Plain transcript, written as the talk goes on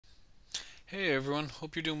Hey everyone,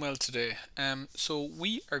 hope you're doing well today. So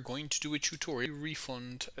we are going to do a tutorial to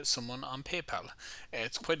refund someone on PayPal.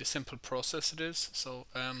 It's quite a simple process it is, so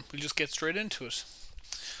we'll just get straight into it.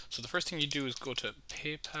 So the first thing you do is go to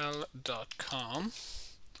paypal.com.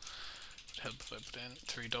 It helps if I put in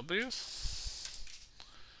three W's.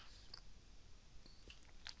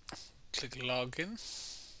 Click login.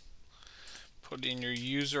 Put in your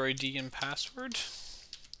user ID and password.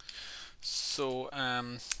 So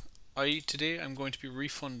today I'm going to be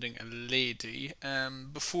refunding a lady.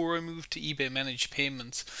 Before I moved to eBay Managed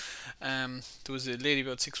Payments, there was a lady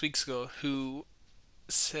about 6 weeks ago who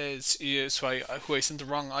says, yeah, who I sent the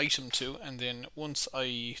wrong item to, and then once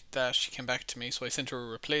she came back to me, so I sent her a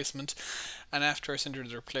replacement, and after I sent her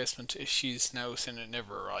the replacement, she's now saying it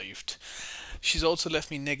never arrived. She's also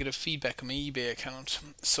left me negative feedback on my eBay account,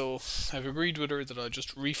 so I've agreed with her that I'll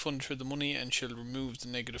just refund her the money and she'll remove the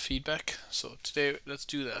negative feedback. So today, let's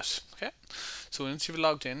do that. Okay. So once you've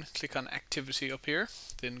logged in, click on Activity up here,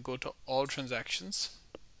 then go to All Transactions.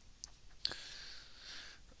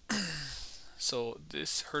 So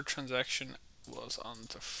her transaction was on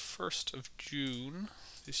the 1st of June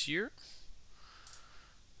this year.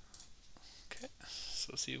 Okay,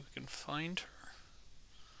 so see if we can find her.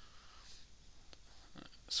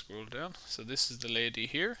 Scroll down. So this is the lady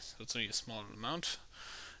here. So it's only a small amount.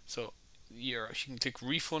 So you can click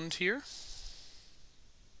refund here.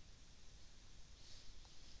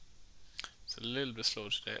 It's a little bit slow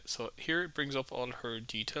today. So here it brings up all her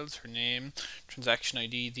details, her name, transaction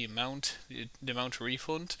ID, the amount to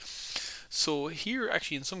refund. So here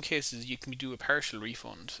actually in some cases you can do a partial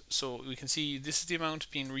refund. So we can see this is the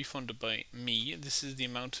amount being refunded by me. This is the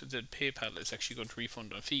amount that PayPal is actually going to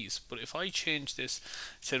refund on fees. But if I change this,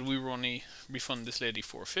 said we were only refund this lady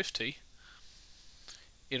 450,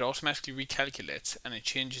 it automatically recalculates and it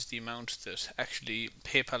changes the amount that actually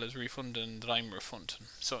PayPal is refunding that I'm refunding.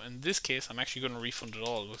 So in this case, I'm actually going to refund it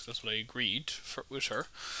all because that's what I agreed with her.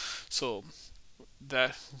 So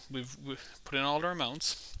that we've put in all our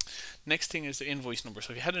amounts. Next thing is the invoice number.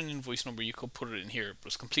 So if you had an invoice number, you could put it in here, but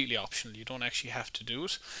it's completely optional. You don't actually have to do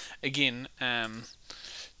it. Again,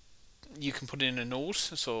 you can put in a note.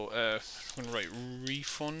 So I'm going to write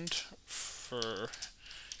refund for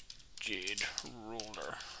jade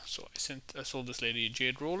roller. So I sold this lady a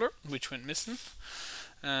jade roller, which went missing.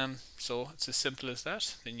 So it's as simple as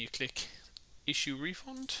that. Then you click issue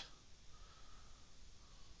refund.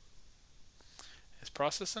 It's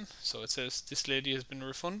processing, so it says this lady has been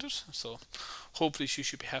refunded, so hopefully she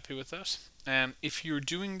should be happy with that. If you're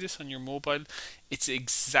doing this on your mobile, it's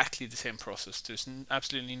exactly the same process. There's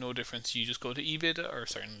absolutely no difference. You just go to eBay,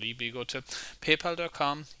 go to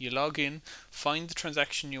paypal.com, you log in, find the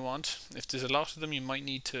transaction you want. If there's a lot of them, you might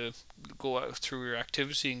need to go out through your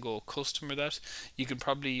activity and go customer that. You can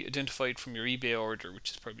probably identify it from your eBay order, which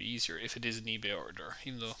is probably easier if it is an eBay order,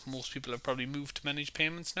 even though most people have probably moved to managed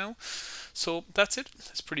payments now. So that's it.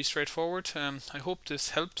 It's pretty straightforward. I hope this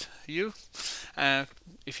helped you.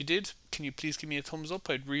 If you did, can you please give me a thumbs up?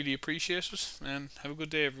 I'd really appreciate it. Have a good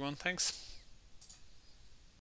day, everyone. Thanks.